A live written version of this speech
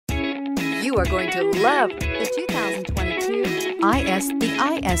You are going to love the 2022 IS.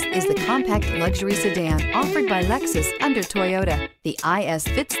 The IS is the compact luxury sedan offered by Lexus under Toyota. The IS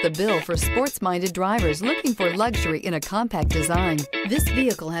fits the bill for sports-minded drivers looking for luxury in a compact design. This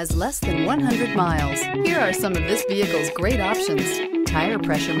vehicle has less than 100 miles. Here are some of this vehicle's great options: tire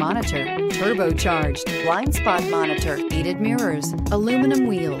pressure monitor, turbocharged, blind spot monitor, heated mirrors, aluminum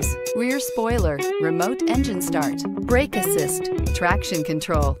wheels, rear spoiler, remote engine start, brake assist, traction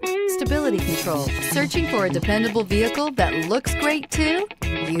control, stability control. Searching for a dependable vehicle that looks great too?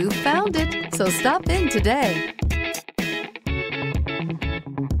 You found it, so stop in today.